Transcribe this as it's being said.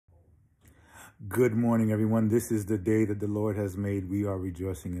Good morning, everyone. This is the day that the Lord has made. We are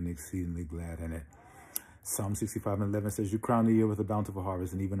rejoicing and exceedingly glad in it. Psalm 65:11 says, "You crown the year with a bountiful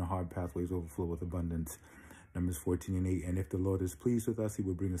harvest, and even the hard pathways overflow with abundance." Numbers 14:8, "And if the Lord is pleased with us, he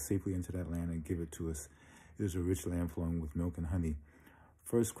will bring us safely into that land and give it to us. It is a rich land flowing with milk and honey."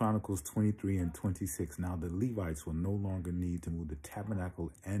 1 Chronicles 23:26, "Now the Levites will no longer need to move the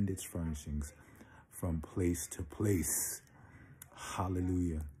tabernacle and its furnishings from place to place."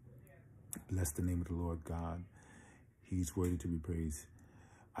 Hallelujah. Bless the name of the Lord God. He's worthy to be praised.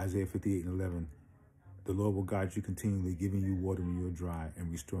 Isaiah 58:11, "The Lord will guide you continually, giving you water when you are dry and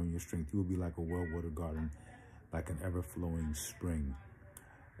restoring your strength. You will be like a well-watered garden, like an ever-flowing spring."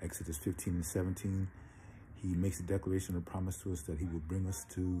 Exodus 15:17, he makes a declaration of promise to us that he will bring us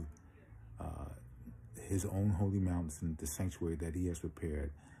to his own holy mountain, the sanctuary that he has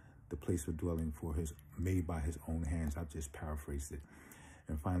prepared, the place of dwelling for his, made by his own hands. I've just paraphrased it.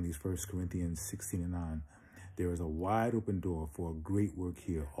 And finally, 1 Corinthians 16:9, "There is a wide open door for a great work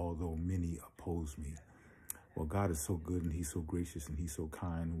here, although many oppose me." Well, God is so good and he's so gracious and he's so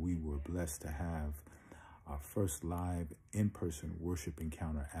kind. We were blessed to have our first live in-person worship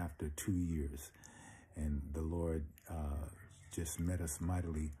encounter after 2 years. And the Lord just met us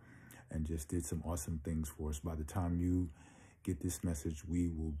mightily and just did some awesome things for us. By the time you get this message, we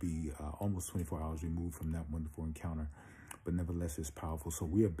will be almost 24 hours removed from that wonderful encounter. But nevertheless, it's powerful. So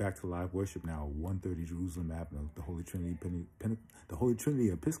we are back to live worship now, 130 Jerusalem Avenue, the Holy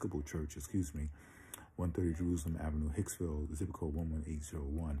Trinity Episcopal Church, 130 Jerusalem Avenue, Hicksville, zip code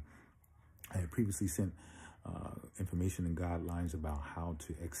 11801. I had previously sent information and guidelines about how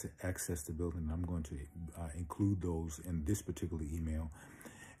to access the building. I'm going to include those in this particular email,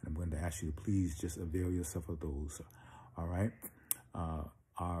 and I'm going to ask you to please just avail yourself of those. All right.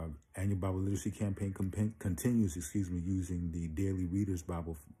 Our annual Bible literacy campaign continues, using the Daily Reader's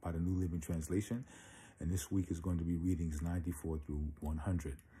Bible by the New Living Translation. And this week is going to be readings 94 through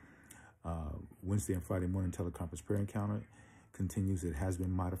 100. Wednesday and Friday morning teleconference prayer encounter continues. It has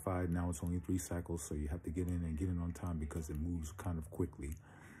been modified. Now it's only 3 cycles, so you have to get in on time because it moves kind of quickly.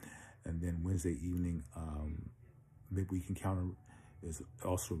 And then Wednesday evening midweek encounter is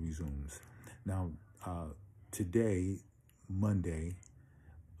also resumes. Now, today, Monday,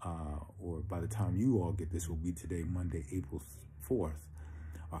 or by the time you all get this, will be today, Monday, April 4th.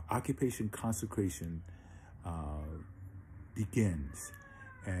 Our occupation consecration begins.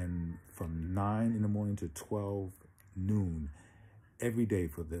 And from 9 in the morning to 12 noon, every day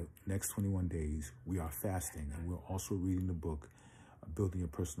for the next 21 days, we are fasting. And we're also reading the book, Building a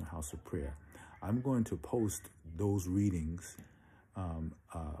Personal House of Prayer. I'm going to post those readings a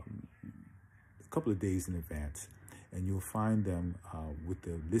couple of days in advance. And you'll find them with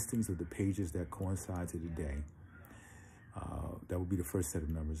the listings of the pages that coincide to the day. That will be the first set of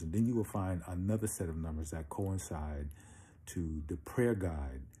numbers. And then you will find another set of numbers that coincide to the prayer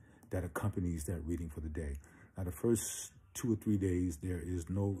guide that accompanies that reading for the day. Now, the first 2 or 3 days, there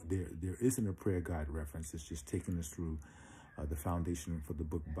isn't a prayer guide reference. It's just taking us through the foundation for the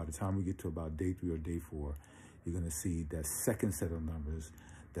book. By the time we get to about day 3 or day 4, you're going to see that second set of numbers.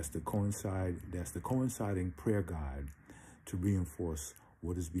 That's the coinciding prayer guide to reinforce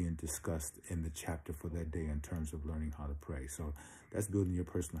what is being discussed in the chapter for that day in terms of learning how to pray. So that's building your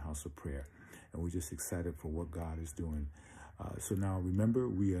personal house of prayer. And we're just excited for what God is doing. So now remember,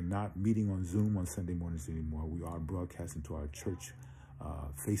 we are not meeting on Zoom on Sunday mornings anymore. We are broadcasting to our church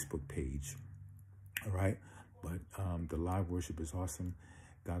Facebook page. All right. But the live worship is awesome.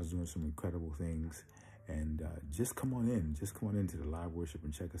 God is doing some incredible things. And just come on in. Just come on into the live worship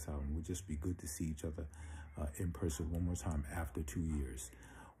and check us out. And we'll just be good to see each other in person one more time after 2 years.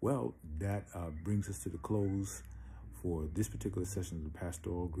 Well, that brings us to the close for this particular session of the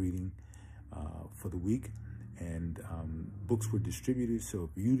Pastoral Greeting for the week. And books were distributed. So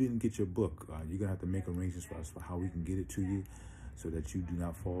if you didn't get your book, you're going to have to make arrangements for us for how we can get it to you so that you do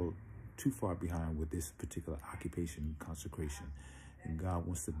not fall too far behind with this particular occupation consecration. And God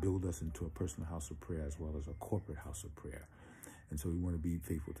wants to build us into a personal house of prayer as well as a corporate house of prayer. And so we want to be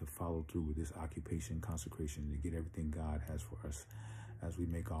faithful to follow through with this occupation consecration to get everything God has for us as we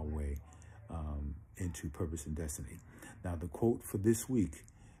make our way into purpose and destiny. Now, the quote for this week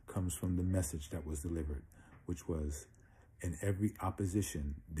comes from the message that was delivered, which was, "In every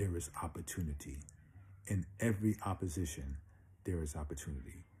opposition, there is opportunity. In every opposition, there is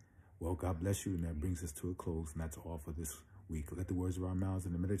opportunity." Well, God bless you. And that brings us to a close. And that's all for this week. Let the words of our mouths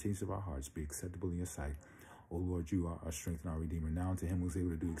and the meditations of our hearts be acceptable in your sight. O Lord, you are our strength and our Redeemer. Now unto him who is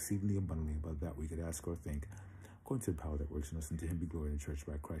able to do exceedingly abundantly above that we could ask or think, according to the power that works in us, and to him be glory in the church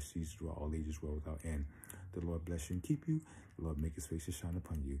by Christ Jesus throughout all ages, world without end. The Lord bless you and keep you. The Lord make his face to shine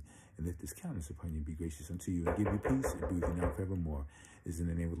upon you, and lift his countenance upon you, be gracious unto you, and give you peace, and be with you now forevermore. It is in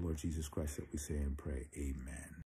the name of the Lord Jesus Christ that we say and pray. Amen.